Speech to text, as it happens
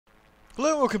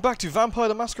Hello and welcome back to Vampire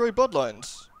the Masquerade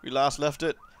Bloodlines. We last left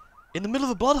it in the middle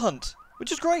of a blood hunt,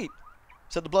 which is great.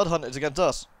 Except the blood hunt is against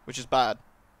us, which is bad.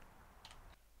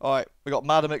 Alright, we got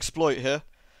Madam Exploit here.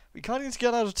 We kind of need to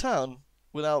get out of town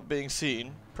without being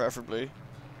seen, preferably.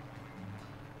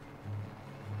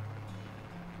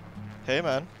 Hey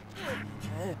man.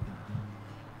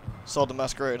 Sod the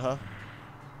Masquerade, huh?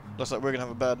 Looks like we're gonna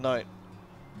have a bad night.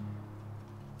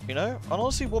 You know, and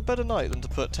honestly, what better night than to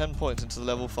put 10 points into the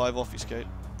level 5 Obfuscate?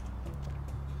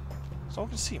 Someone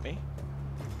can see me.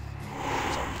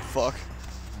 Fuck.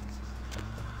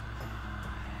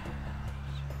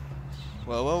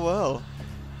 Well, well, well.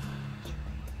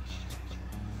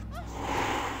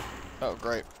 Oh,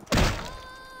 great.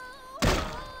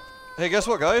 Hey, guess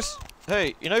what, guys?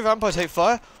 Hey, you know vampires hate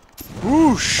fire?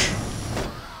 Whoosh!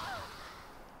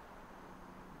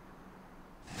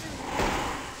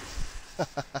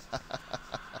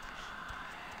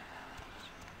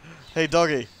 Hey,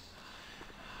 doggy.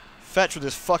 Fetch with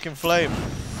this fucking flame.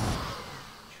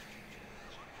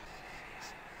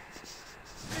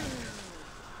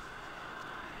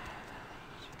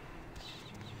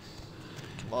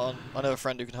 Come on, I know a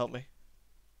friend who can help me.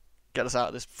 Get us out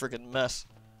of this friggin' mess.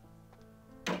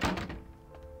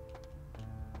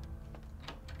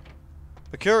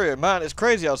 Mercurio, man, it's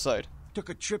crazy outside. Took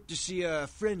a trip to see a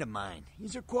friend of mine.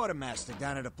 He's a quartermaster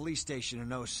down at a police station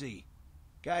in OC.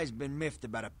 Guy's been miffed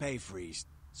about a pay freeze,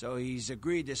 so he's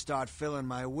agreed to start filling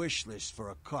my wish list for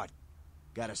a cut.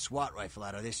 Got a SWAT rifle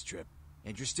out of this trip.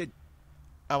 Interested?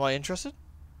 Am I interested?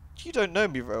 You don't know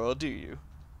me very well, do you?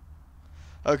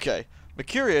 Okay,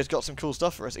 Mercurio's got some cool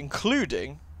stuff for us,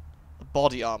 including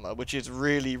body armor, which is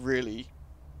really, really,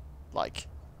 like,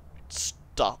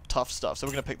 tough stuff, so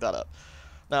we're going to pick that up.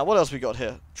 Now, what else we got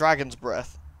here? Dragon's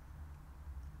Breath.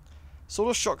 Sort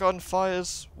of shotgun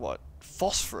fires, what?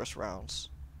 Phosphorus rounds.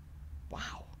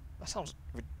 Wow, that sounds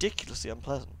ridiculously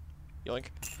unpleasant. Yoink.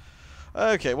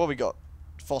 Okay, what we got?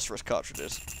 Phosphorus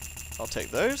cartridges. I'll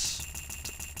take those.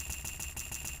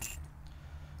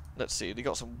 Let's see, they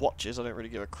got some watches I don't really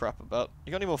give a crap about.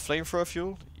 You got any more flamethrower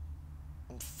fuel?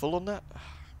 I'm full on that.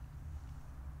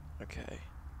 Okay.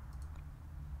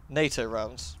 NATO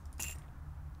rounds.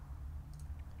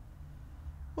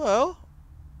 Well,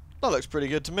 that looks pretty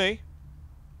good to me.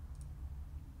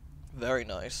 Very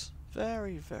nice.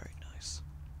 Very, very nice.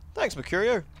 Thanks,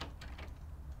 Mercurio.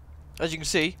 As you can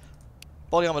see,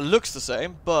 body armor looks the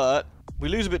same, but we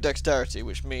lose a bit dexterity,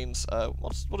 which means,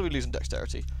 what do we lose in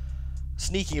dexterity?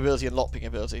 Sneaking ability and lockpicking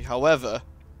ability. However,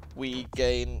 we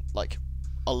gain, like,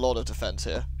 a lot of defense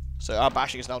here. So our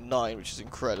bashing is now 9, which is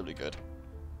incredibly good.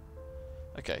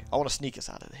 Okay, I want to sneak us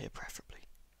out of here, preferably.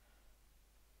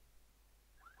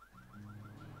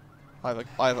 I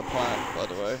have a plan, by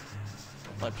the way.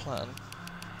 My plan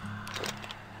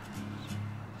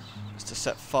is to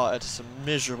set fire to some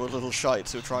miserable little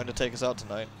shites who are trying to take us out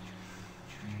tonight.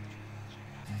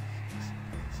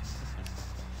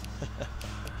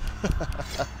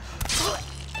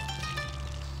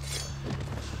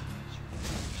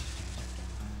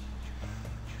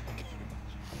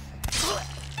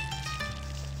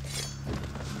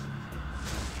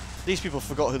 These people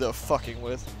forgot who they were fucking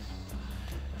with.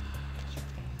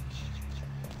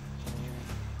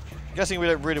 I'm guessing we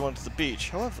don't really want to the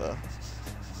beach. However,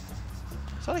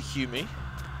 is that a Humi?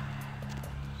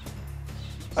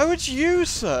 Oh, it's you,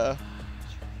 sir!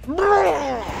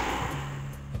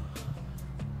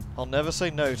 I'll never say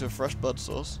no to a fresh blood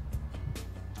source.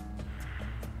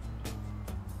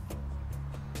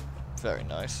 Very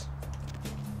nice.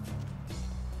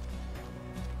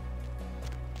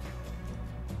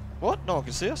 What? No one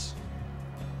can see us?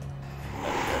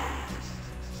 There we go.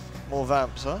 More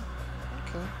vamps, huh?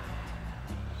 Okay.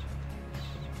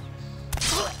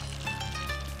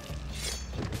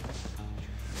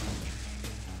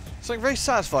 Something very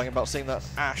satisfying about seeing that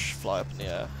ash fly up in the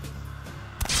air.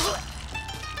 I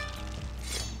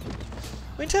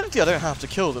mean, technically I don't have to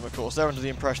kill them, of course. They're under the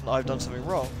impression that I've done something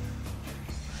wrong.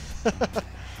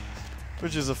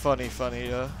 Which is a funny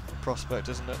prospect,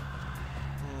 isn't it?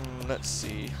 Let's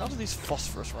see. How do these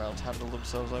phosphorus rounds handle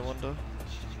themselves, I wonder?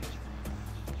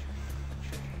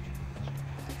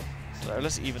 So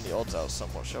let's even the odds out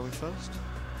somewhat, shall we, first?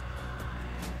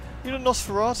 You know,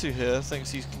 Nosferatu here thinks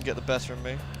he can get the better of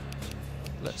me.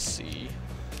 Let's see.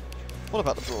 What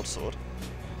about the broadsword?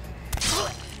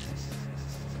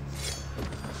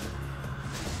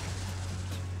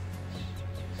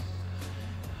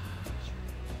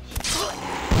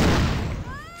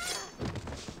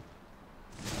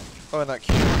 Oh, and that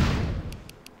cute.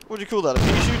 What do you call that? A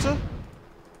pea shooter?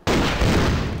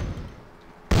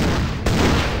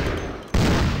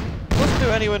 What's do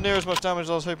anywhere near as much damage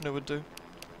as I was hoping it would do.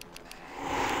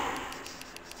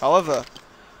 However...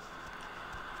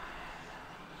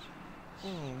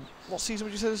 what season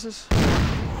would you say this is?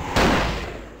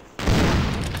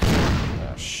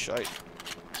 Ah, shite.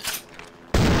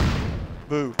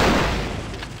 Boo.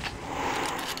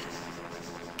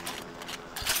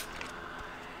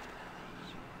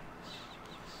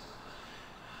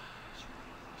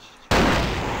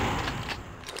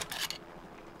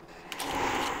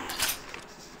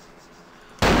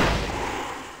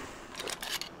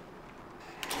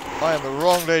 I am the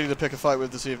wrong lady to pick a fight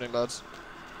with this evening, lads.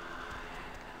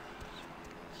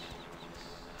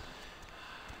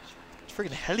 There's a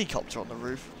freaking helicopter on the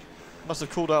roof. Must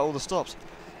have called out all the stops.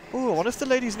 Ooh, I wonder if the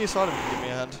ladies in the asylum can give me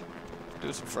a hand.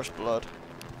 Do some fresh blood.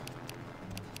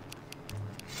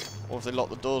 Or if they lock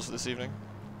the doors for this evening.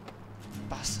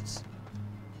 Bastards.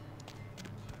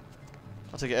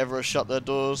 I take it everyone shut their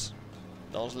doors.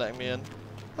 No one's letting me in.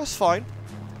 That's fine.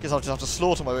 Guess I'll just have to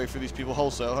slaughter my way through these people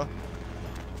wholesale, huh?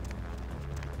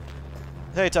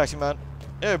 Hey, taxi man.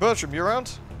 Hey, Bertram, you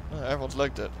around? Oh, everyone's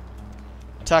legged it.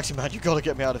 Taxi man, you gotta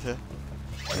get me out of here.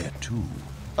 Where to?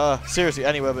 Seriously,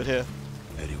 anywhere but here.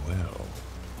 Very well.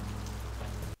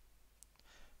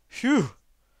 Phew.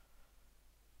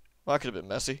 Well, that could have been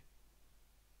messy.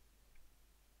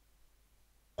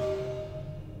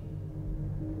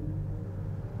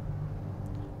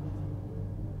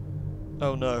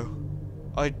 Oh no.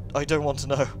 I don't want to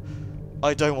know.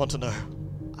 I don't want to know.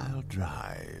 I'll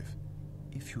drive.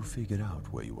 If you figure out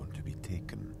where you want to be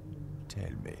taken, tell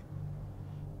me.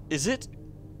 Is it?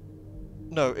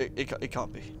 No, it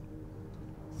can't be.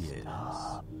 Yes.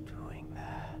 Stop doing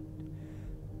that.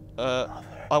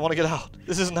 I want to get out.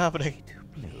 This isn't happening.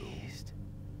 Please.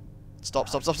 Stop.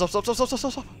 The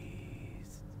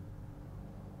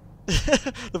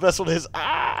best one is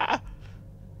ah.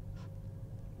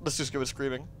 Let's just go with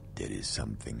screaming. There is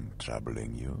something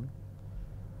troubling you?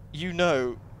 You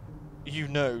know,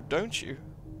 don't you?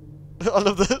 I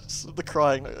love this. The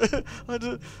crying. I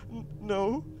don't.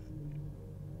 No.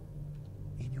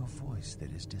 In your voice there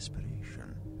is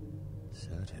desperation.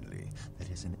 Certainly,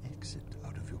 there is an exit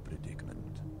out of your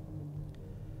predicament.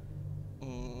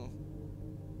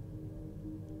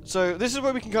 So this is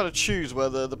where we can kind of choose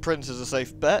whether the prince is a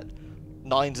safe bet.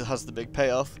 Nines has the big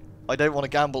payoff. I don't want to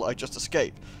gamble, I just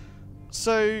escape.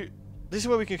 So this is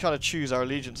where we can kind of choose our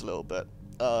allegiance a little bit.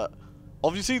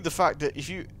 Obviously the fact that if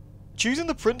you... choosing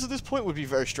the prince at this point would be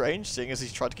very strange, seeing as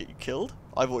he's tried to get you killed,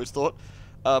 I've always thought.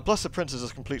 Plus the prince is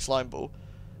a complete slime ball.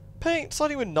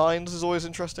 Siding with nines is always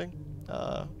interesting.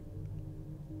 I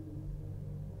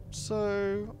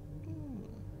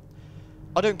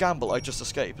don't gamble, I just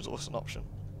escape is always an option.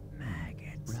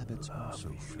 Rabbits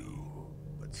also flee,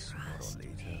 but sooner or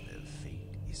later their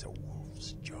fate is a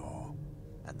wolf's jaw.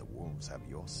 And the wolves have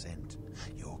your scent.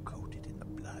 You're coated in the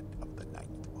blood of the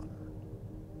ninth one.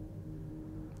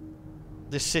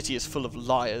 This city is full of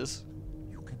liars.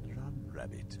 You can run,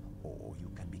 rabbit, or you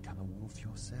can become a wolf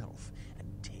yourself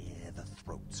and tear the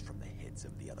throats from the heads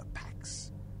of the other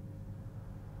packs.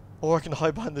 Or I can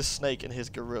hide behind this snake and his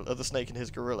gorilla, the snake and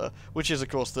his gorilla, which is of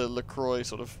course the LaCroix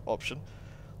sort of option.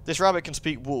 This rabbit can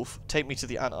speak wolf, take me to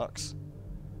the anarchs.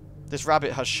 This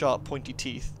rabbit has sharp, pointy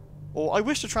teeth. Or I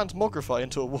wish to transmogrify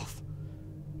into a wolf.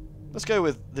 Let's go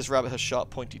with this rabbit has sharp,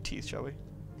 pointy teeth, shall we?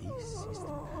 This is the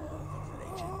path of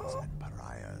legends and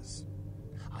pariahs.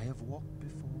 I have walked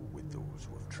before with those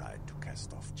who have tried to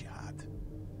cast off jihad.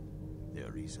 Their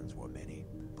reasons were many,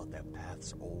 but their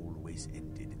paths always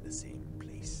ended in the same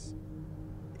place.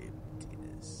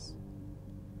 Emptiness.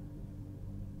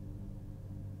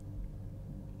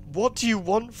 What do you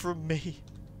want from me?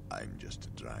 I'm just a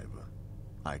driver.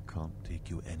 I can't take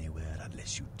you anywhere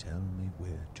unless you tell me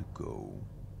where to go.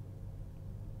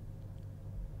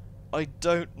 I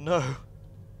don't know.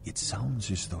 It sounds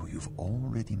as though you've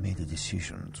already made a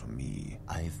decision to me.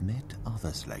 I've met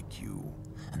others like you,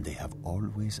 and they have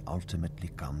always ultimately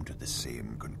come to the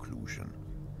same conclusion.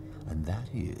 And that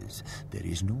is, there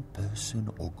is no person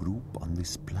or group on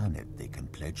this planet they can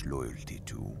pledge loyalty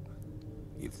to.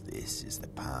 If this is the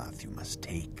path you must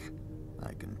take,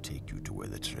 I can take you to where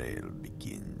the trail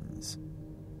begins.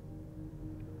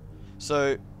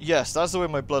 So, yes, that's the way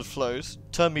my blood flows.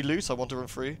 Turn me loose, I want to run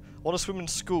free. I want to swim in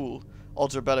school.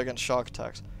 Odds are better against shark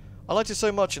attacks. I liked it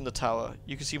so much in the tower.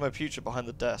 You can see my future behind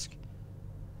the desk.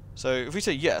 So, if we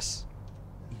say yes...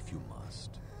 If you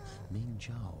must. Ming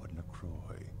Zhao and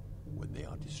LaCroix, when they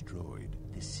are destroyed,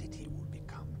 the city will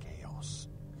become chaos.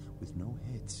 With no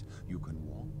heads, you can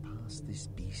walk past this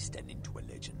beast and into a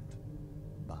legend.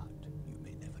 But you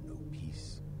may never know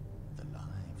peace. The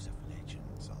lives of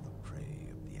legends are the prey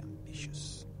of the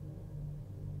ambitious.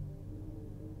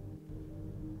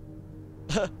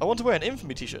 I want to wear an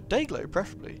infamy t-shirt. Dayglow,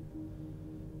 preferably.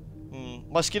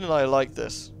 My skin and I are like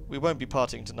this. We won't be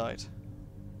partying tonight.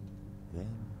 Then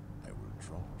I will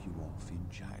drop you off in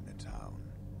Chinatown.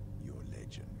 Your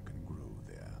legend can grow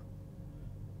there.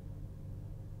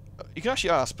 You can actually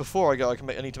ask before I go.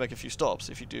 I need to make a few stops.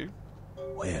 If you do.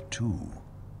 Where to?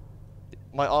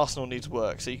 My arsenal needs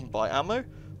work, so you can buy ammo.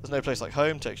 There's no place like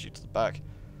home. Takes you to the back.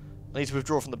 I need to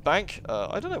withdraw from the bank.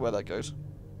 I don't know where that goes.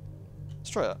 Let's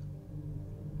try that.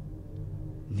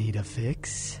 Need a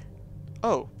fix?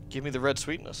 Oh, give me the red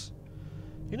sweetness.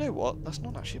 You know what? That's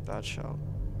not actually a bad shout.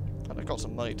 And I've got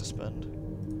some money to spend.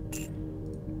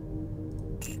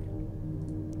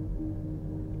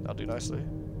 That'll do nicely.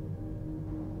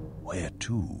 Where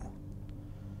to?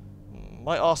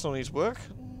 My arsenal needs work.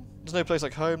 There's no place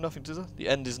like home, nothing to do. The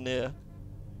end is near. I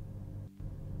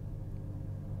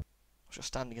was just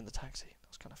standing in the taxi. That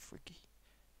was kind of freaky.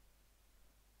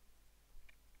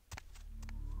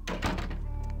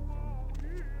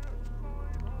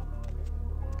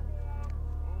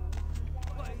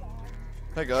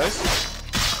 Hey guys.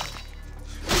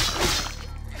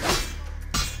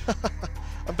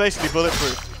 I'm basically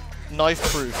bulletproof, knife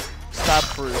proof, stab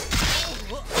proof.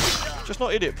 Just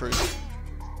not idiot proof.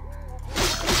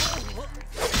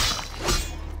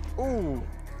 Ooh.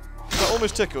 That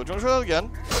almost tickled. Do you want to try that again?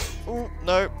 Ooh,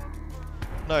 no.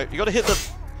 No, you gotta hit the...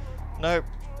 No.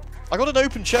 I got an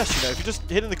open chest, you know. If you just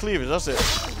hit in the cleavage, that's it.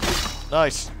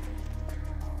 Nice.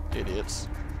 Idiots.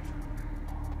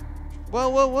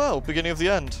 Well, well, well. Beginning of the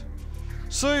end.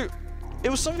 So, it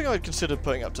was something I'd considered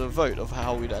putting up to a vote of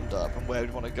how we'd end up and where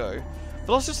we'd want to go.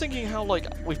 But I was just thinking how, like,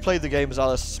 we've played the game as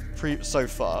Alice so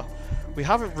far. We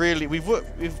haven't really...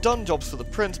 We've done jobs for the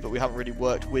Prince, but we haven't really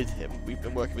worked with him. We've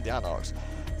been working with the Anarchs.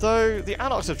 Though, the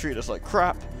Anarchs have treated us like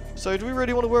crap. So, do we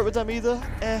really want to work with them either?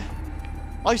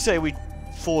 I say we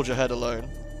forge ahead alone.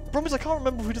 The problem is I can't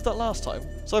remember if we did that last time.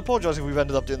 So I apologise if we've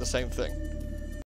ended up doing the same thing.